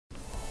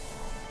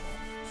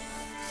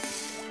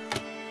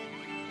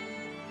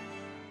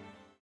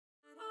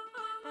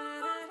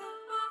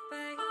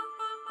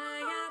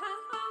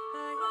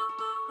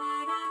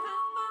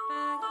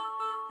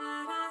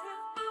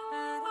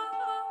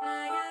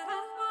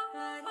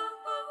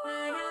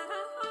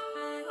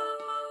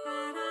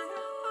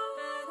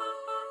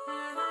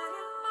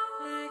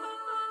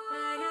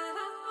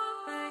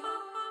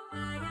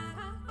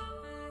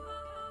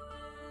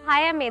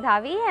Hi, I'm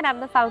Medhavi and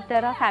I'm the founder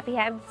of Happy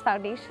Hands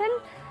Foundation.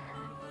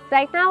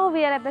 Right now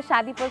we are at the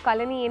Shadipur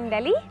colony in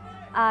Delhi.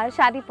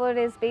 Shadipur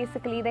is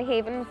basically the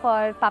haven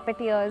for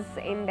puppeteers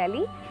in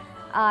Delhi.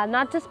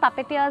 Not just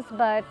puppeteers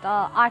but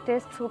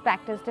artists who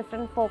practice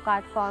different folk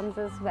art forms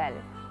as well.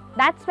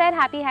 That's where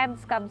Happy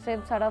Hands comes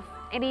in, sort of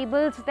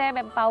enables them,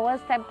 empowers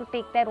them to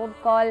take their own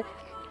call,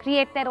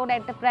 create their own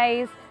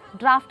enterprise,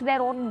 draft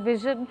their own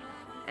vision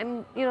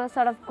and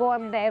sort of go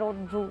on their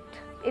own route.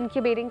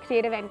 Incubating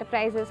creative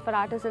enterprises for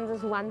artisans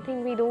is one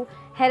thing we do.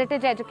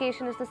 Heritage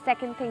education is the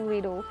second thing we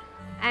do.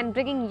 And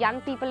bringing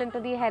young people into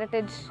the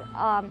heritage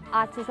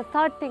arts is the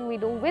third thing we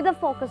do, with a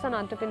focus on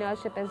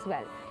entrepreneurship as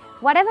well.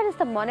 Whatever is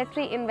the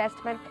monetary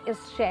investment is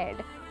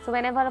shared. So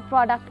whenever a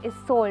product is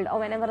sold or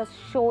whenever a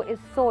show is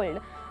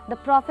sold, the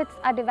profits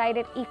are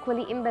divided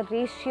equally in the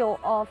ratio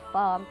of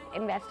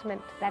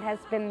investment that has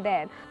been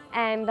there.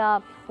 And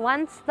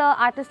once the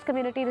artist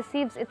community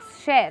receives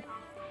its share,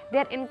 they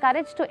are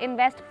encouraged to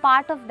invest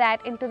part of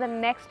that into the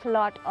next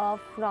lot of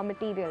raw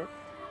material.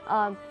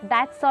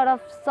 That sort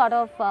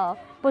of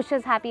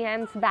pushes Happy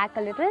Hands back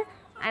a little,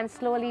 and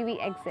slowly we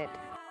exit.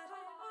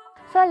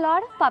 So a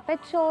lot of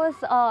puppet shows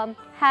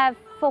have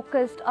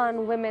focused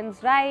on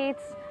women's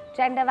rights,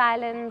 gender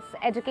violence,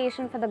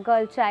 education for the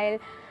girl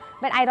child,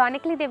 but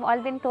ironically they've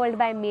all been told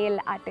by male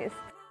artists.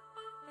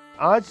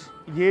 आज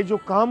ये जो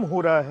काम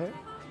हो रहा है,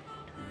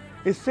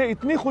 इससे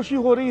इतनी खुशी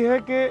हो रही है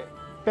कि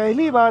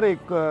पहली बार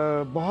एक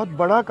बहुत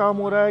बड़ा काम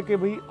हो रहा है कि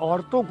भाई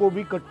औरतों को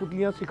भी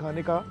कठपुतलियाँ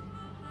सिखाने का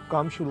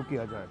काम शुरू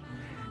किया जाए,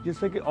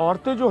 जिससे कि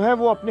औरतें जो है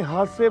वो अपने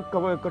हाथ से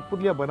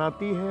कठपुतलियाँ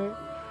बनाती हैं,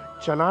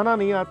 चलाना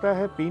नहीं आता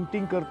है,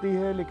 पेंटिंग करती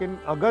है, लेकिन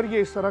अगर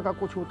ये इस तरह का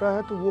कुछ होता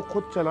है तो वो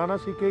खुद चलाना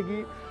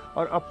सीखेगी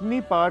और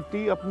अपनी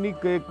पार्टी, अपनी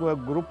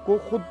ग्रुप को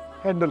खुद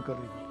हैंडल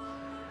करेगी।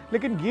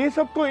 लेकिन ये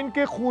सब तो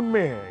इनके खून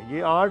में है,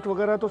 ये आर्ट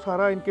वगैरह तो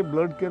सारा इनके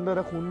ब्लड के अंदर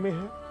है, खून में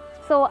है।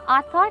 So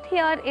our thought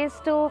here is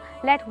to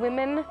let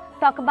women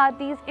talk about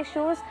these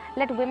issues,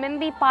 let women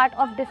be part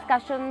of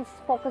discussions,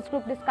 focus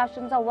group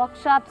discussions or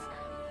workshops,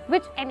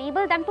 which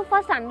enable them to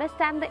first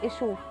understand the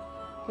issue,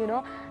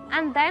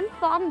 and then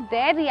from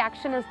their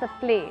reaction is the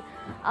play.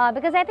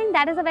 Because I think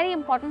that is a very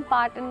important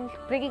part in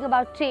bringing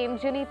about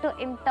change. You need to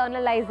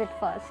internalize it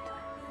first,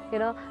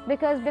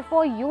 because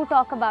before you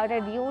talk about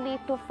it, you need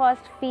to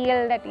first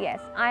feel that yes,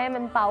 I am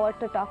empowered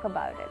to talk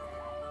about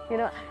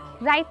it.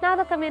 Right now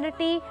the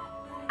community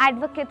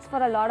advocates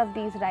for a lot of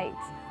these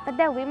rights, but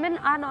their women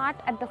are not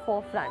at the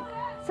forefront.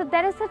 So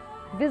there is a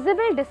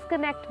visible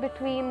disconnect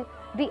between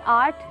the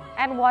art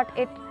and what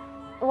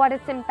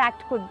its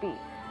impact could be.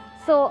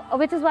 So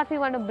which is what we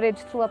want to bridge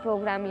through a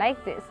program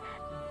like this.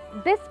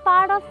 This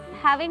part of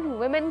having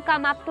women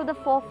come up to the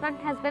forefront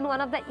has been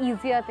one of the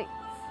easier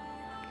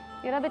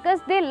things,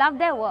 because they love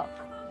their work.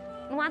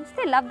 And once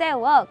they love their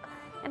work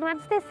and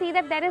once they see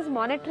that there is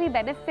monetary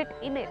benefit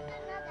in it,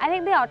 I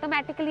think they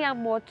automatically are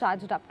more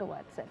charged up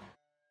towards it.